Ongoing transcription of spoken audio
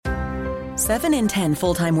7 in 10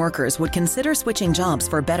 full-time workers would consider switching jobs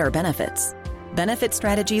for better benefits. Benefit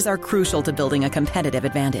strategies are crucial to building a competitive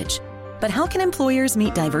advantage. But how can employers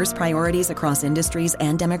meet diverse priorities across industries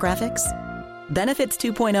and demographics? Benefits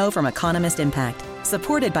 2.0 from Economist Impact,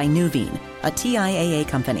 supported by Nuveen, a TIAA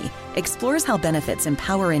company, explores how benefits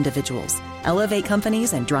empower individuals, elevate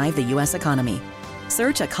companies, and drive the U.S. economy.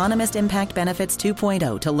 Search Economist Impact Benefits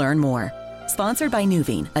 2.0 to learn more. Sponsored by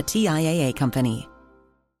Nuveen, a TIAA company.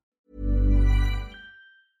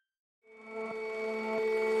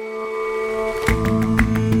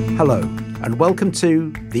 Hello, and welcome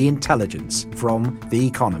to The Intelligence from The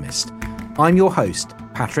Economist. I'm your host,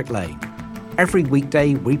 Patrick Lane. Every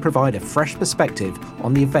weekday, we provide a fresh perspective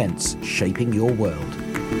on the events shaping your world.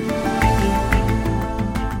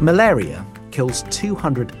 Malaria kills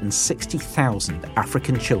 260,000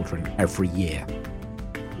 African children every year.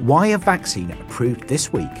 Why a vaccine approved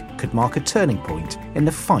this week could mark a turning point in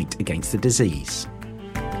the fight against the disease.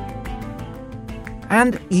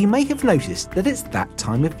 And you may have noticed that it's that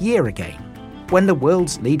time of year again, when the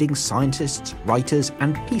world's leading scientists, writers,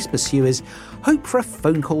 and peace pursuers hope for a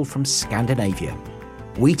phone call from Scandinavia.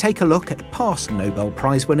 We take a look at past Nobel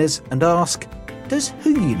Prize winners and ask, does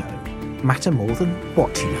who you know matter more than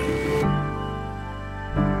what you know?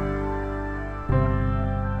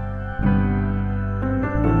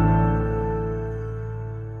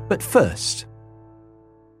 But first,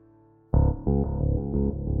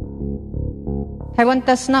 Taiwan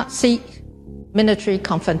does not seek military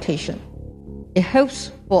confrontation. It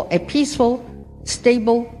hopes for a peaceful,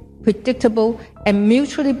 stable, predictable, and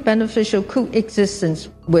mutually beneficial coexistence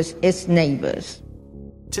with its neighbors.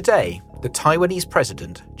 Today, the Taiwanese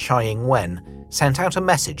president, Tsai Ing-wen, sent out a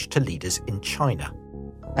message to leaders in China.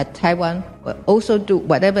 But Taiwan will also do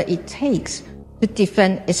whatever it takes to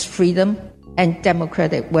defend its freedom and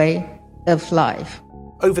democratic way of life.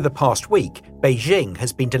 Over the past week, Beijing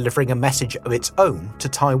has been delivering a message of its own to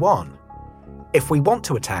Taiwan. If we want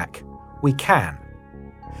to attack, we can.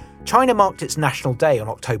 China marked its National Day on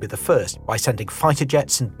October the 1st by sending fighter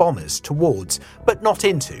jets and bombers towards, but not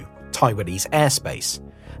into, Taiwanese airspace,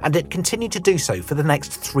 and it continued to do so for the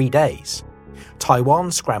next 3 days.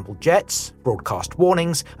 Taiwan scrambled jets, broadcast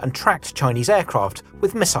warnings, and tracked Chinese aircraft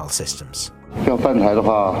with missile systems.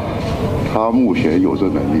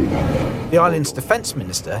 The island's defence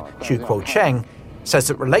minister, Chu Kuo-cheng, says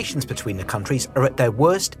that relations between the countries are at their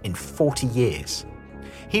worst in 40 years.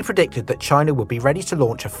 He predicted that China would be ready to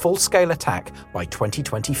launch a full-scale attack by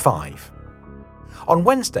 2025. On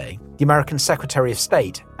Wednesday, the American Secretary of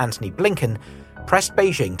State, Antony Blinken, pressed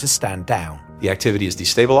Beijing to stand down. The activity is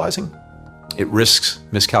destabilizing, it risks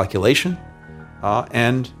miscalculation,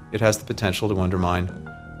 and it has the potential to undermine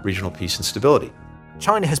regional peace and stability.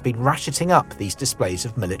 China has been ratcheting up these displays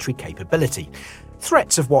of military capability,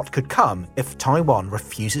 threats of what could come if Taiwan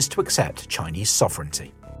refuses to accept Chinese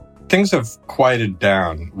sovereignty. Things have quieted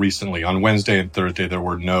down recently. On Wednesday and Thursday, there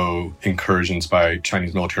were no incursions by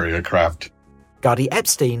Chinese military aircraft. Gadi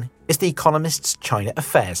Epstein is The Economist's China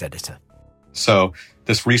Affairs editor. So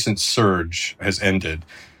this recent surge has ended.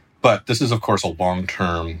 But this is, of course, a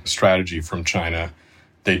long-term strategy from China.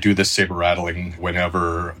 They do this saber-rattling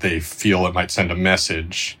whenever they feel it might send a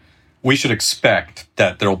message. We should expect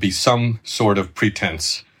that there will be some sort of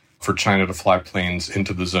pretense for China to fly planes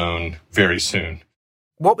into the zone very soon.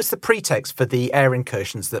 What was the pretext for the air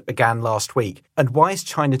incursions that began last week, and why is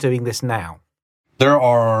China doing this now? There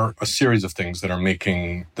are a series of things that are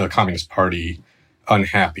making the Communist Party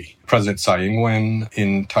unhappy. President Tsai Ing-wen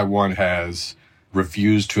in Taiwan has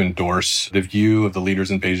refused to endorse the view of the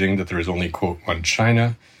leaders in Beijing that there is only, quote, one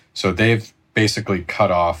China. So they've basically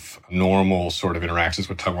cut off normal sort of interactions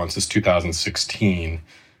with Taiwan since 2016,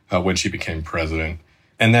 when she became president.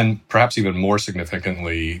 And then perhaps even more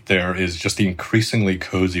significantly, there is just the increasingly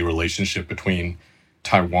cozy relationship between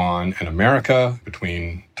Taiwan and America,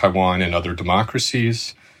 between Taiwan and other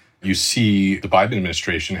democracies. You see the Biden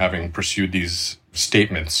administration having pursued these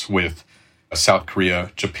statements with South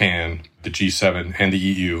Korea, Japan, the G7, and the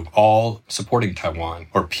EU, all supporting Taiwan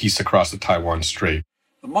or peace across the Taiwan Strait.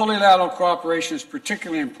 The multilateral cooperation is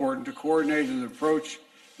particularly important to coordinate an approach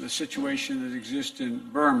to the situation that exists in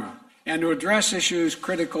Burma and to address issues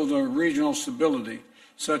critical to regional stability,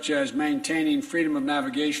 such as maintaining freedom of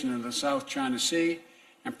navigation in the South China Sea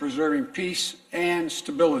and preserving peace and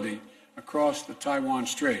stability across the Taiwan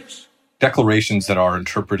Straits. Declarations that are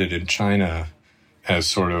interpreted in China as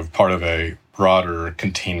sort of part of a broader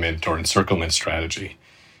containment or encirclement strategy.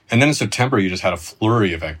 And then in September, you just had a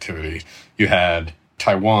flurry of activity. You had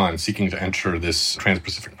Taiwan seeking to enter this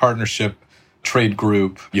Trans-Pacific Partnership, trade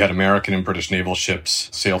group. You had American and British naval ships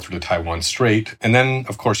sail through the Taiwan Strait. And then,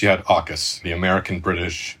 of course, you had AUKUS, the American,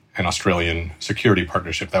 British, and Australian security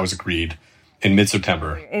partnership that was agreed in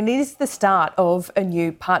mid-September. It is the start of a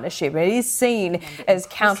new partnership. It is seen as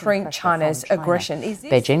countering China's aggression.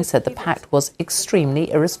 Beijing said the pact was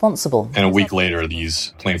extremely irresponsible. And a week later,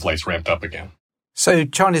 these plane flights ramped up again. So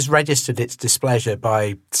China's registered its displeasure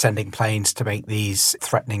by sending planes to make these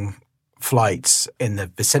threatening flights in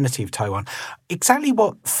the vicinity of Taiwan. Exactly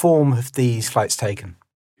what form have these flights taken?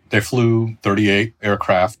 They flew 38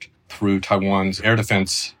 aircraft through Taiwan's air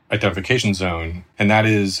defense identification zone, and that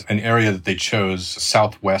is an area that they chose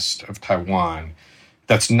southwest of Taiwan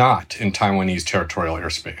that's not in Taiwanese territorial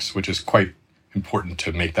airspace, which is quite important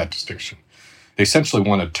to make that distinction. They essentially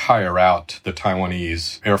want to tire out the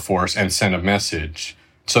Taiwanese Air Force and send a message.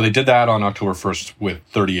 So they did that on October 1st with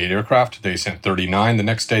 38 aircraft. They sent 39 the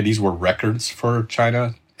next day. These were records for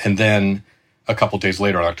China. And then a couple days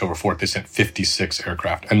later, on October 4th, they sent 56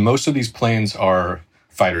 aircraft. And most of these planes are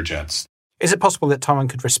fighter jets. Is it possible that Taiwan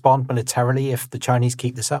could respond militarily if the Chinese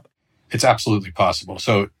keep this up? It's absolutely possible.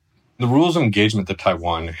 So the rules of engagement that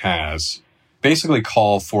Taiwan has basically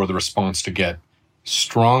call for the response to get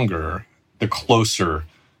stronger the closer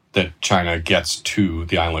that China gets to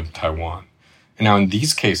the island of Taiwan. And now in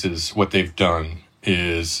these cases, what they've done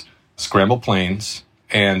is scramble planes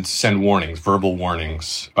and send warnings, verbal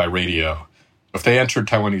warnings by radio. If they entered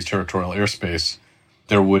Taiwanese territorial airspace,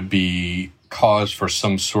 there would be cause for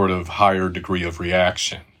some sort of higher degree of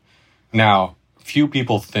reaction. Now, few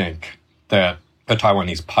people think that a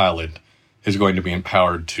Taiwanese pilot is going to be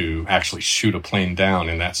empowered to actually shoot a plane down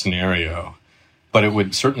in that scenario, but it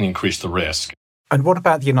would certainly increase the risk. And what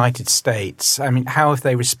about the United States? I mean, how have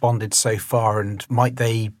they responded so far, and might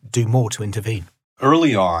they do more to intervene?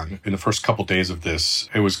 Early on, in the first couple days of this,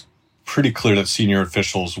 it was pretty clear that senior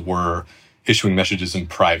officials were issuing messages in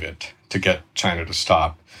private to get China to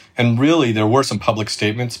stop. And really, there were some public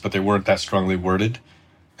statements, but they weren't that strongly worded.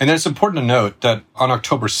 And then it's important to note that on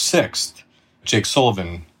October 6th, Jake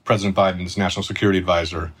Sullivan, President Biden's national security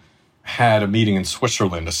advisor, had a meeting in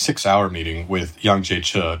Switzerland, a 6-hour meeting with Yang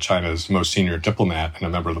Jiechi, China's most senior diplomat and a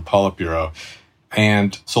member of the Politburo.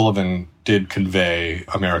 And Sullivan did convey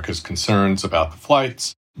America's concerns about the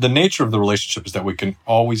flights. The nature of the relationship is that we can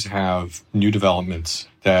always have new developments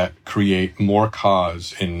that create more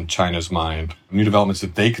cause in China's mind, new developments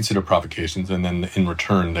that they consider provocations, and then in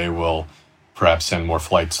return they will perhaps send more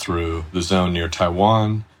flights through the zone near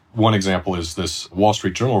Taiwan. One example is this Wall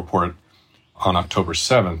Street Journal report on October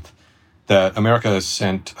 7th that America has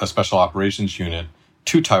sent a special operations unit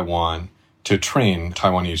to Taiwan to train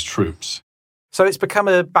Taiwanese troops. So it's become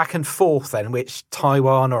a back and forth then, in which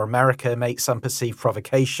Taiwan or America makes some perceived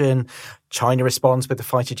provocation, China responds with a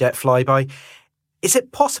fighter jet flyby. Is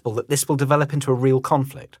it possible that this will develop into a real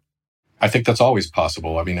conflict? I think that's always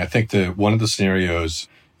possible. I mean, I think that one of the scenarios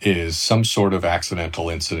is some sort of accidental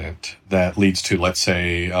incident that leads to, let's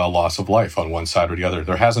say, a loss of life on one side or the other.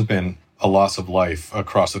 There hasn't been a loss of life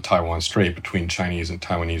across the Taiwan Strait between Chinese and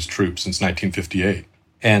Taiwanese troops since 1958.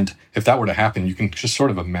 And if that were to happen, you can just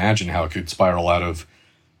sort of imagine how it could spiral out of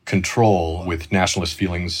control with nationalist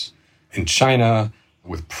feelings in China,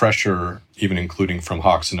 with pressure, even including from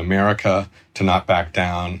hawks in America, to not back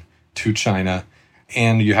down to China.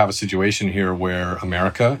 And you have a situation here where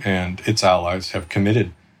America and its allies have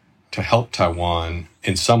committed to help Taiwan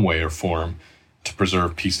in some way or form to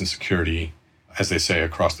preserve peace and security, as they say,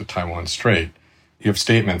 across the Taiwan Strait. You have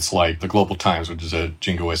statements like the Global Times, which is a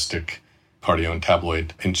jingoistic party-owned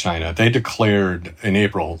tabloid in China. They declared in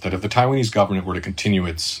April that if the Taiwanese government were to continue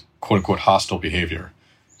its quote-unquote hostile behavior,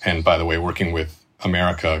 and by the way, working with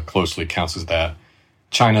America closely counts as that,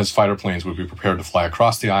 China's fighter planes would be prepared to fly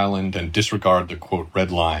across the island and disregard the, quote,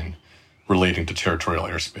 red line relating to territorial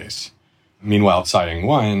airspace. Meanwhile, Tsai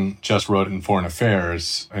Ing-wen just wrote in Foreign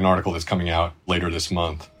Affairs an article that's coming out later this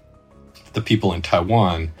month. The people in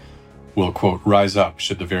Taiwan will, quote, rise up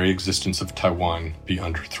should the very existence of Taiwan be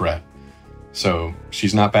under threat. So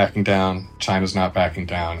she's not backing down, China's not backing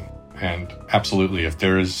down, and absolutely, if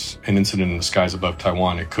there is an incident in the skies above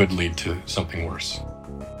Taiwan, it could lead to something worse.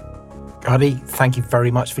 Adi, thank you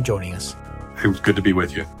very much for joining us. It was good to be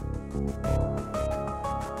with you.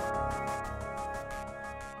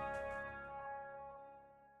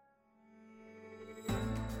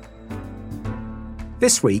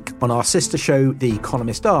 This week, on our sister show, The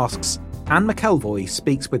Economist Asks, Anne McElvoy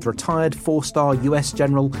speaks with retired 4-star US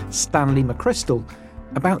General Stanley McChrystal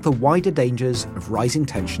about the wider dangers of rising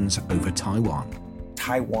tensions over Taiwan.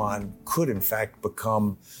 Taiwan could, in fact,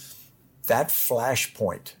 become that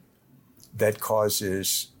flashpoint that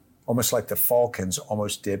causes almost like the Falklands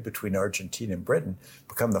almost did between Argentina and Britain,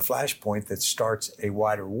 become the flashpoint that starts a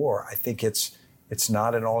wider war. I think it's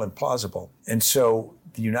not at all implausible. And so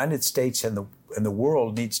the United States and the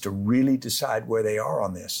world needs to really decide where they are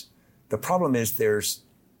on this. The problem is there's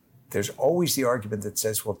always the argument that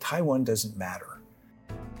says, well, Taiwan doesn't matter.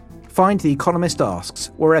 Find The Economist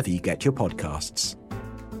Asks wherever you get your podcasts.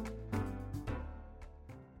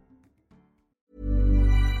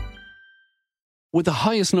 With the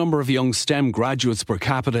highest number of young STEM graduates per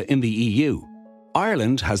capita in the EU,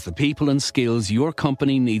 Ireland has the people and skills your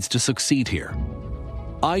company needs to succeed here.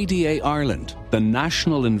 IDA Ireland, the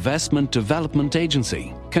National Investment Development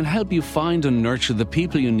Agency, can help you find and nurture the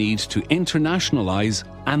people you need to internationalise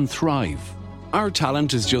and thrive. Our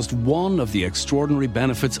talent is just one of the extraordinary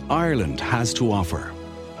benefits Ireland has to offer.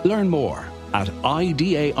 Learn more at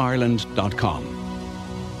idaireland.com.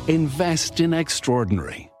 Invest in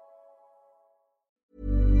extraordinary.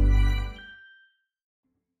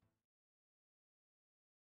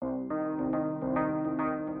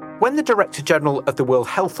 When the Director General of the World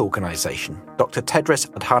Health Organization, Dr. Tedros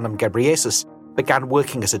Adhanom Ghebreyesus, began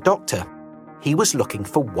working as a doctor, he was looking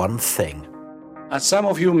for one thing. As some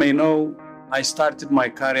of you may know, I started my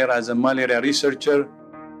career as a malaria researcher,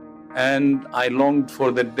 and I longed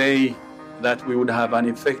for the day that we would have an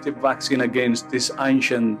effective vaccine against this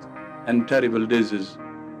ancient and terrible disease.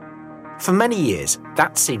 For many years,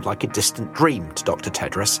 that seemed like a distant dream to Dr.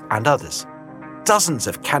 Tedros and others. Dozens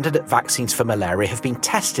of candidate vaccines for malaria have been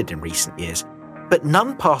tested in recent years, but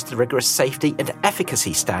none passed the rigorous safety and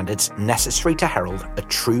efficacy standards necessary to herald a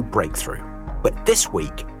true breakthrough. But this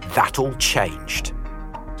week, that all changed.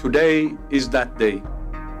 Today is that day,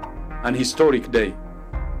 an historic day.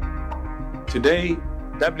 Today,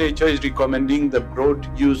 WHO is recommending the broad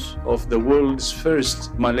use of the world's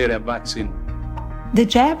first malaria vaccine. The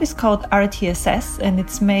jab is called RTSS, and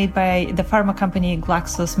it's made by the pharma company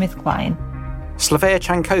GlaxoSmithKline. Slavea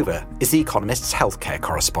Chankova is The Economist's healthcare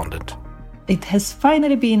correspondent. It has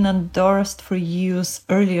finally been endorsed for use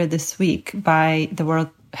earlier this week by the World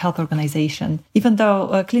Health Organization, even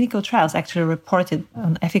though clinical trials actually reported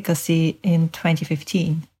on efficacy in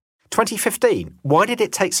 2015. 2015? Why did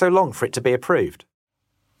it take so long for it to be approved?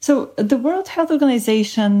 So the World Health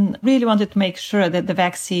Organization really wanted to make sure that the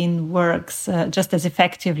vaccine works just as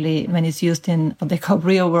effectively when it's used in what they call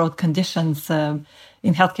real-world conditions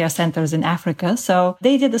in healthcare centers in Africa. So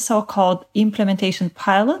they did a so-called implementation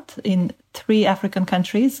pilot in 3 African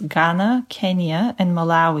countries, Ghana, Kenya, and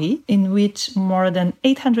Malawi, in which more than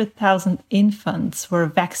 800,000 infants were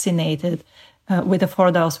vaccinated with a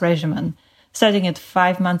 4-dose regimen, starting at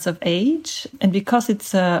 5 months of age. And because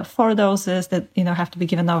it's 4 doses that have to be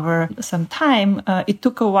given over some time, it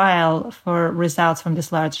took a while for results from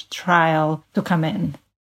this large trial to come in.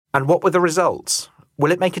 And what were the results?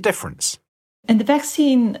 Will it make a difference? And the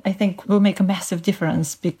vaccine, I think, will make a massive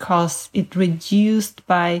difference because it reduced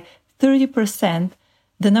by 30%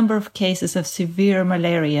 the number of cases of severe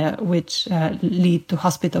malaria which lead to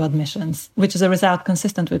hospital admissions, which is a result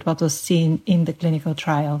consistent with what was seen in the clinical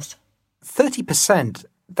trials. 30%?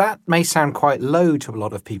 That may sound quite low to a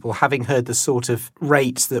lot of people, having heard the sort of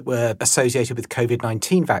rates that were associated with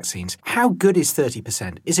COVID-19 vaccines. How good is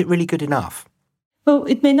 30%? Is it really good enough? Well,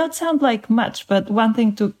 it may not sound like much, but one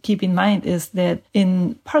thing to keep in mind is that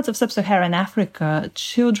in parts of sub-Saharan Africa,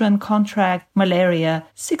 children contract malaria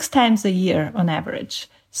 6 times a year on average.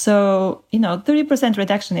 So, 30%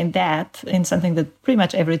 reduction in that, in something that pretty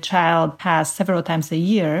much every child has several times a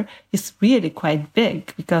year, is really quite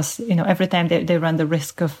big because, every time they run the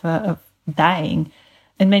risk of dying.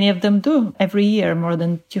 And many of them do. Every year, more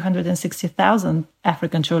than 260,000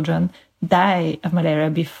 African children die of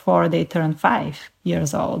malaria before they turn 5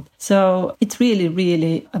 years old. So it's really,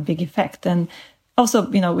 really a big effect. And also,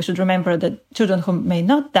 we should remember that children who may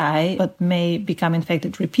not die, but may become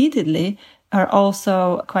infected repeatedly, are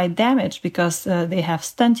also quite damaged because they have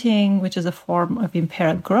stunting, which is a form of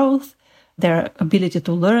impaired growth. Their ability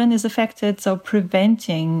to learn is affected. So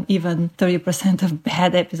preventing even 30% of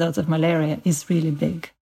bad episodes of malaria is really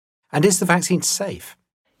big. And is the vaccine safe?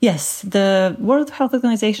 Yes, the World Health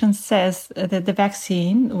Organization says that the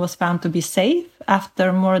vaccine was found to be safe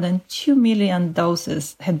after more than 2 million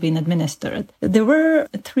doses had been administered. There were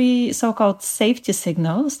 3 so-called safety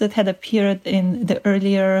signals that had appeared in the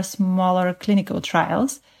earlier, smaller clinical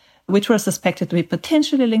trials, which were suspected to be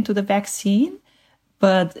potentially linked to the vaccine.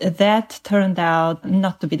 But that turned out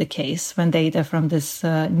not to be the case when data from this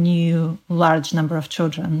new large number of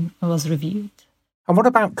children was reviewed. And what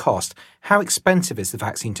about cost? How expensive is the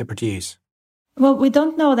vaccine to produce? Well, we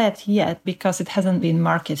don't know that yet because it hasn't been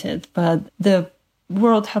marketed, but the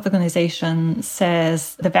World Health Organization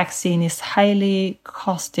says the vaccine is highly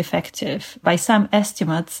cost-effective. By some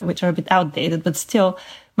estimates, which are a bit outdated, but still,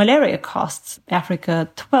 malaria costs Africa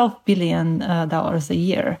 $12 billion a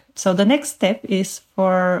year. So the next step is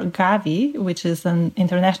for Gavi, which is an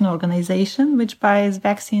international organization which buys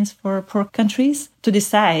vaccines for poor countries, to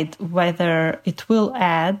decide whether it will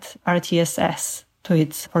add RTSS to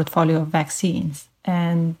its portfolio of vaccines.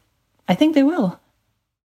 And I think they will.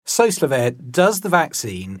 So, Slavea, does the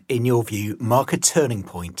vaccine, in your view, mark a turning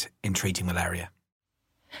point in treating malaria?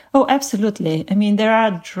 Oh, absolutely. I mean, there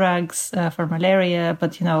are drugs for malaria,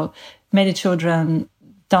 but, many children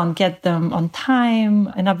don't get them on time.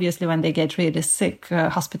 And obviously, when they get really sick,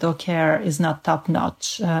 hospital care is not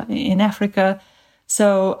top-notch in Africa.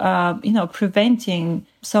 So, preventing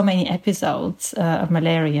so many episodes of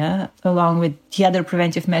malaria, along with the other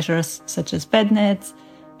preventive measures such as bed nets,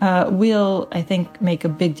 will, I think, make a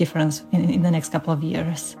big difference in the next couple of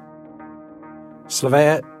years.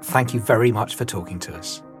 Slavea, thank you very much for talking to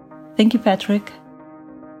us. Thank you, Patrick.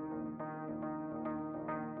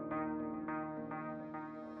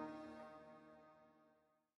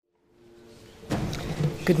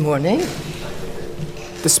 Good morning.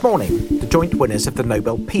 This morning, the joint winners of the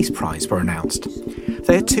Nobel Peace Prize were announced.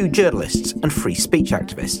 They are two journalists and free speech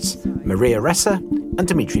activists, Maria Ressa and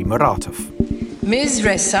Dmitry Muratov. Ms.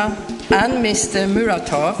 Ressa and Mr.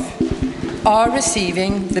 Muratov are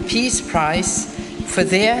receiving the Peace Prize for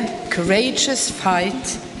their courageous fight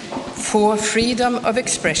for freedom of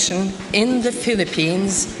expression in the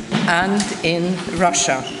Philippines and in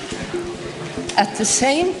Russia. At the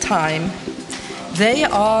same time, they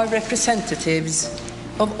are representatives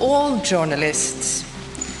of all journalists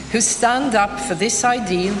who stand up for this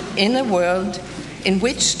ideal in a world in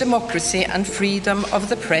which democracy and freedom of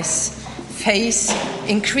the press face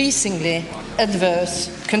increasingly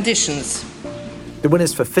adverse conditions. The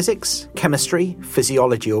winners for physics, chemistry,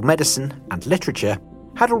 physiology or medicine, and literature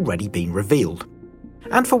had already been revealed.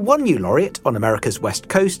 And for one new laureate on America's West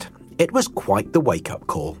Coast, it was quite the wake-up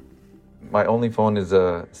call. My only phone is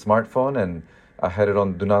a smartphone, and I had it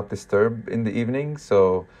on Do Not Disturb in the evening,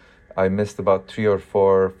 so I missed about 3 or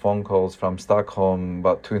 4 phone calls from Stockholm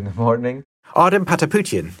about 2 a.m. Artem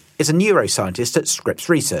Pataputian is a neuroscientist at Scripps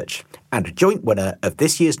Research and a joint winner of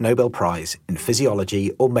this year's Nobel Prize in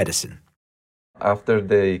Physiology or Medicine. After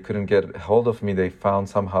they couldn't get hold of me, they found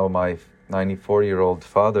somehow my 94-year-old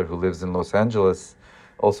father who lives in Los Angeles,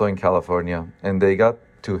 also in California. And they got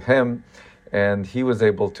to him, and he was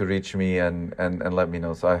able to reach me and let me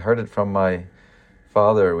know. So I heard it from my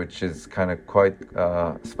father, which is kind of quite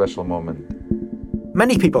a special moment.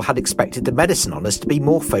 Many people had expected the medicine honours to be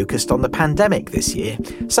more focused on the pandemic this year,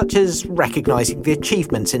 such as recognising the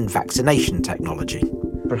achievements in vaccination technology.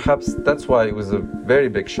 Perhaps that's why it was a very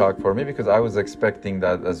big shock for me, because I was expecting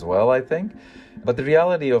that as well, I think. But the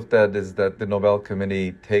reality of that is that the Nobel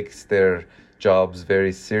Committee takes their jobs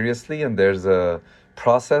very seriously, and there's a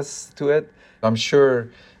process to it. I'm sure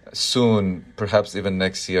soon, perhaps even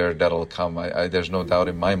next year, that'll come. There's no doubt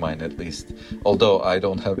in my mind, at least, although I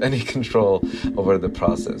don't have any control over the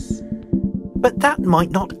process. But that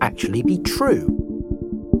might not actually be true.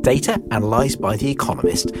 Data analysed by The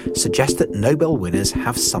Economist suggests that Nobel winners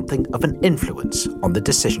have something of an influence on the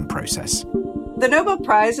decision process. The Nobel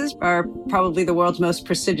Prizes are probably the world's most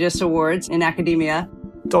prestigious awards in academia.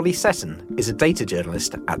 Dolly Sutton is a data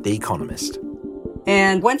journalist at The Economist.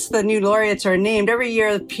 And once the new laureates are named, every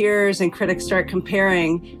year peers and critics start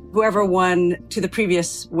comparing whoever won to the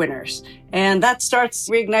previous winners. And that starts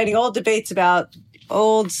reigniting old debates about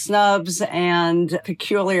old snubs and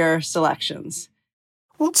peculiar selections.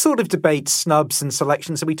 What sort of debates, snubs and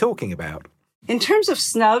selections are we talking about? In terms of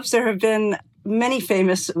snubs, there have been many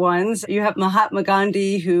famous ones. You have Mahatma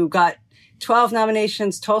Gandhi, who got 12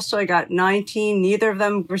 nominations. Tolstoy got 19. Neither of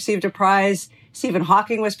them received a prize. Stephen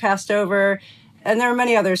Hawking was passed over. And there are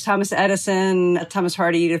many others, Thomas Edison, Thomas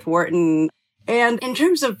Hardy, Edith Wharton. And in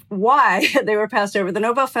terms of why they were passed over, the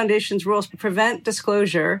Nobel Foundation's rules prevent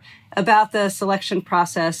disclosure about the selection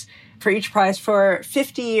process for each prize for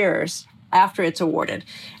 50 years after it's awarded.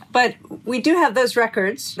 But we do have those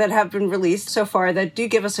records that have been released so far that do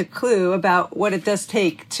give us a clue about what it does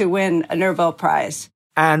take to win a Nobel Prize.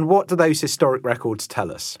 And what do those historic records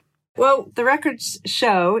tell us? Well, the records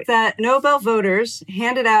show that Nobel voters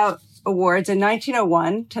handed out awards in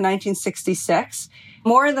 1901 to 1966,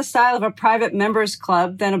 more in the style of a private members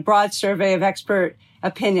club than a broad survey of expert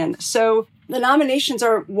opinion. So the nominations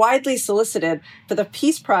are widely solicited. For the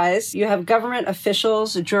Peace Prize, you have government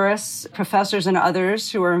officials, jurists, professors, and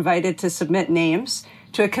others who are invited to submit names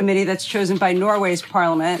to a committee that's chosen by Norway's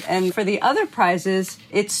parliament. And for the other prizes,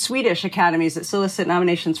 it's Swedish academies that solicit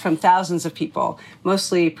nominations from thousands of people,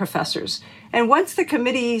 mostly professors. And once the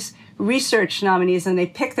committees research nominees and they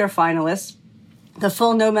pick their finalists, the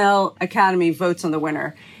full Nobel Academy votes on the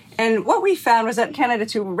winner. And what we found was that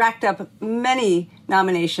candidates who racked up many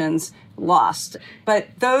nominations lost. But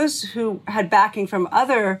those who had backing from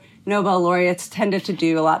other Nobel laureates tended to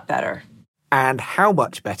do a lot better. And how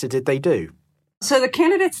much better did they do? So the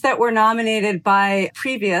candidates that were nominated by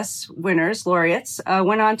previous winners, laureates,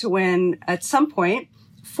 went on to win at some point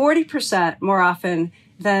 40% more often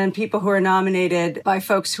than people who were nominated by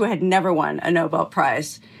folks who had never won a Nobel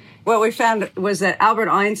Prize. What we found was that Albert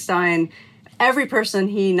Einstein, every person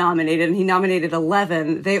he nominated, and he nominated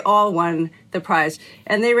 11, they all won the prize.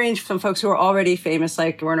 And they ranged from folks who were already famous,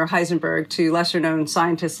 like Werner Heisenberg, to lesser-known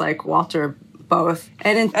scientists like Walter Both.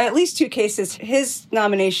 And in at least 2 cases, his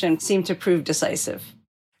nomination seemed to prove decisive.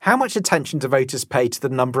 How much attention do voters pay to the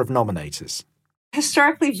number of nominators?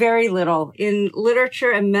 Historically, very little. In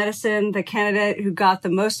literature and medicine, the candidate who got the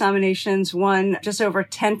most nominations won just over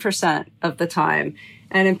 10% of the time.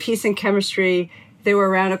 And in peace and chemistry, they were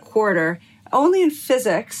around a quarter. Only in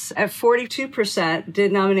physics, at 42%,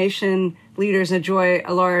 did nomination leaders enjoy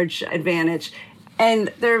a large advantage.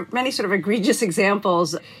 And there are many sort of egregious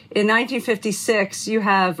examples. In 1956, you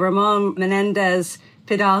have Ramon Menendez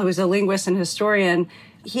Pidal, who is a linguist and historian.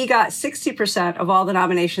 He got 60% of all the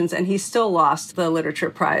nominations, and he still lost the literature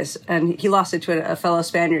prize. And he lost it to a fellow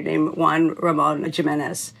Spaniard named Juan Ramon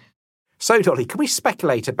Jimenez. So, Dolly, can we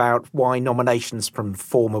speculate about why nominations from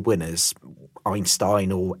former winners,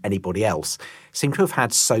 Einstein or anybody else, seem to have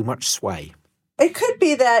had so much sway? It could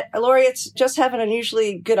be that laureates just have an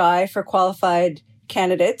unusually good eye for qualified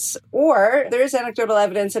candidates, or there is anecdotal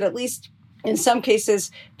evidence that at least in some cases,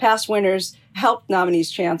 past winners helped nominees'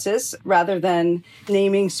 chances rather than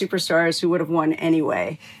naming superstars who would have won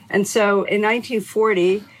anyway. And so in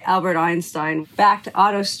 1940, Albert Einstein backed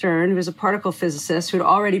Otto Stern, who was a particle physicist who had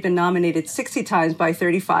already been nominated 60 times by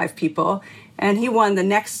 35 people, and he won the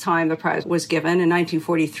next time the prize was given in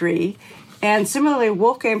 1943. And similarly,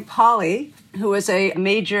 Wolfgang Pauli, who was a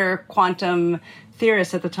major quantum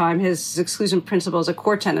theorist at the time, his exclusion principle is a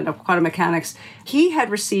core tenet of quantum mechanics, he had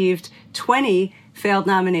received 20 failed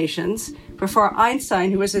nominations before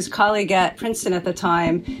Einstein, who was his colleague at Princeton at the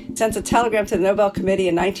time, sent a telegram to the Nobel Committee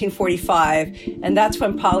in 1945, and that's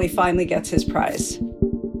when Pauli finally gets his prize.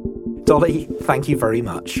 Dolly, thank you very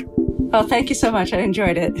much. Well, thank you so much. I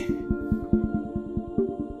enjoyed it.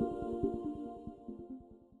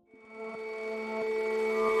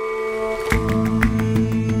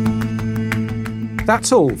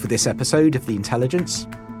 That's all for this episode of The Intelligence.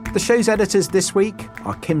 The show's editors this week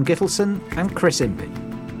are Kim Gittleson and Chris Impey.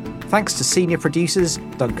 Thanks to senior producers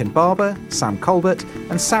Duncan Barber, Sam Colbert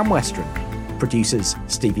and Sam Westron. Producers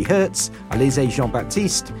Stevie Hertz, Alize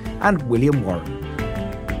Jean-Baptiste and William Warren.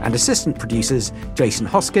 And assistant producers Jason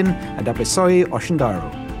Hoskin and Abisoye Oshendaro.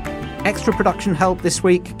 Extra production help this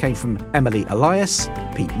week came from Emily Elias,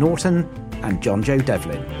 Pete Norton and John Joe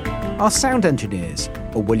Devlin. Our sound engineers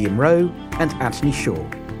are William Rowe and Anthony Shaw.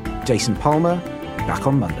 Jason Palmer, back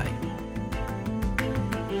on Monday.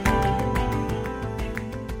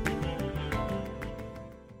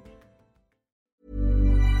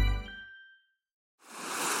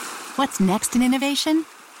 What's next in innovation?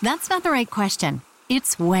 That's not the right question.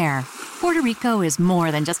 It's where. Puerto Rico is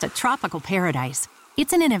more than just a tropical paradise.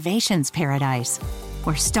 It's an innovations paradise,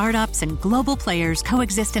 where startups and global players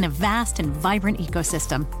coexist in a vast and vibrant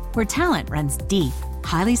ecosystem, where talent runs deep,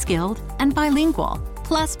 highly skilled, and bilingual.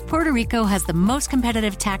 Plus, Puerto Rico has the most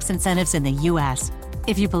competitive tax incentives in the U.S.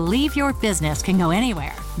 If you believe your business can go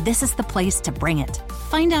anywhere, this is the place to bring it.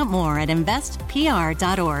 Find out more at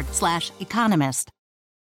investpr.org/economist.